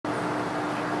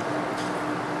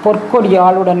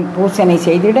பொற்கொடியாளுடன் பூசனை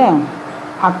செய்திட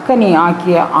அக்கனி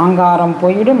ஆக்கிய ஆங்காரம்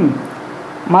போயிடும்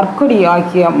மற்கொடி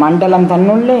ஆகிய மண்டலம்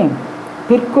தன்னுள்ளே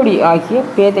பிற்கொடி ஆகிய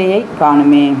பேதையை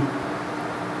காணுமே.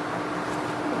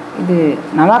 இது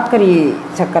நவாக்கரி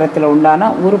சக்கரத்தில் உண்டான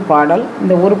ஒரு பாடல்.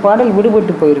 இந்த ஒரு பாடல்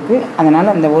விடுபட்டு போயிருக்கு,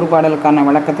 அதனால் இந்த ஒரு பாடலுக்கான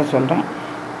விளக்கத்தை சொல்கிறேன்.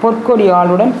 பொற்கொடி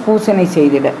ஆளுடன் பூசனை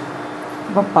செய்திட.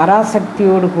 இப்போ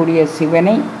பராசக்தியோடு கூடிய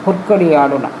சிவனை பொற்கொடி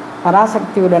ஆளுடன்,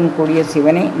 பராசக்தியுடன் கூடிய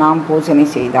சிவனை நாம் பூசனை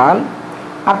செய்தால்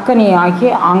அக்கனி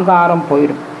ஆகிய ஆங்காரம்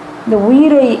போயிடும். இந்த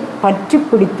உயிரை பற்றி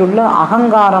பிடித்துள்ள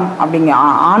அகங்காரம் அப்படிங்கிற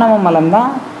ஆணவ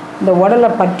மலம்தான் இந்த உடலை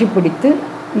பற்றி பிடித்து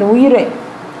இந்த உயிரை,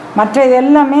 மற்ற இது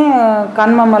எல்லாமே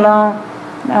கண்மமலம்,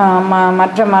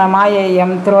 மற்ற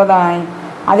மாயையம், திரோதாயம்,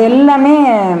 அது எல்லாமே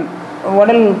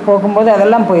உடல் போகும்போது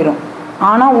அதெல்லாம் போயிடும்.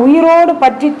 ஆனால் உயிரோடு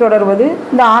பற்றி தொடர்வது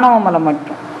இந்த ஆணவ மலம்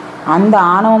மட்டும். அந்த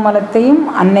ஆணவ மலத்தையும்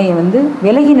அன்னை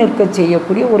விலகி நிற்க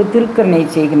செய்யக்கூடிய ஒரு திருக்கருணை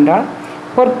செய்கின்றாள்.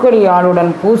 பொற்கொடி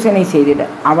ஆளுடன் பூசனை செய்திட,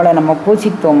 அவளை நம்ம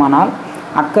பூசித்தோமானால்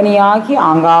அக்கனியாகி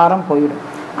ஆங்காரம் போயிடும்.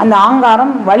 அந்த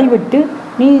ஆங்காரம் வழிவிட்டு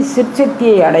நீ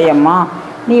சிற்சக்தியை அடையம்மா,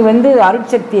 நீ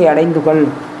அருட்சக்தியை அடைந்துகொள்,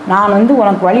 நான்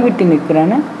உனக்கு வழிவிட்டு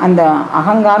நிற்கிறேன்னு அந்த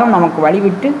அகங்காரம் நமக்கு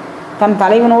வழிவிட்டு தன்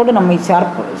தலைவனோடு நம்மை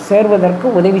சேர்வதற்கு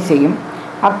உதவி செய்யும்.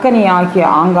 அக்கனி ஆகிய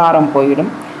ஆங்காரம்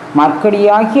போயிடும்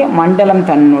மற்கடியாகிய மண்டலம்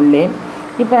தன்னுள்ளே.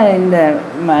 இப்போ இந்த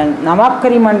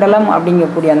நவாக்கரி மண்டலம்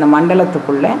அப்படிங்கக்கூடிய அந்த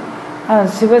மண்டலத்துக்குள்ளே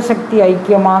சிவசக்தி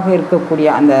ஐக்கியமாக இருக்கக்கூடிய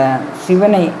அந்த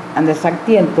சிவனை, அந்த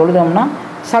சக்தியை தொழுதோம்னா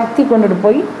சக்தி கொண்டுட்டு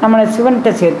போய் நம்மளை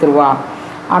சிவன்கிட்ட சேர்த்துருவா.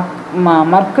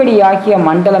 மற்கடி ஆகிய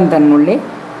மண்டலம் தன்னுள்ளே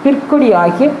பிற்கொடி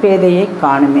ஆகிய பேதையை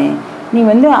காணுமே. நீ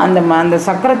அந்த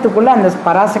சக்கரத்துக்குள்ளே அந்த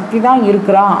பராசக்தி தான்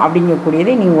இருக்கிறான்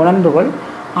அப்படிங்கக்கூடியதை நீ உணர்ந்துகொள்.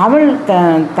 அவள்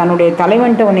தன்னுடைய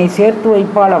தலைவன்ட்டவனை சேர்த்து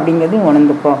வைப்பாள் அப்படிங்கிறதையும்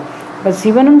உணர்ந்துக்கோ. இப்போ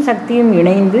சிவனும் சக்தியும்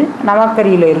இணைந்து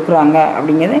நவாக்கரியில் இருக்கிறாங்க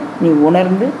அப்படிங்கிறத நீ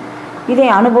உணர்ந்து இதை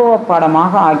அனுபவ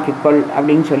பாடமாக ஆக்கிக்கொள்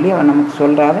அப்படின்னு சொல்லி அவர் நமக்கு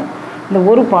சொல்கிறாரு. இந்த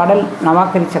ஒரு பாடல்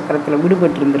நவாக்கரி சக்கரத்தில்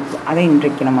விடுபட்டு இருந்திருக்கு, அதை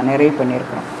இன்றைக்கு நம்ம நிறைவு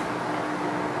பண்ணியிருக்கிறோம்.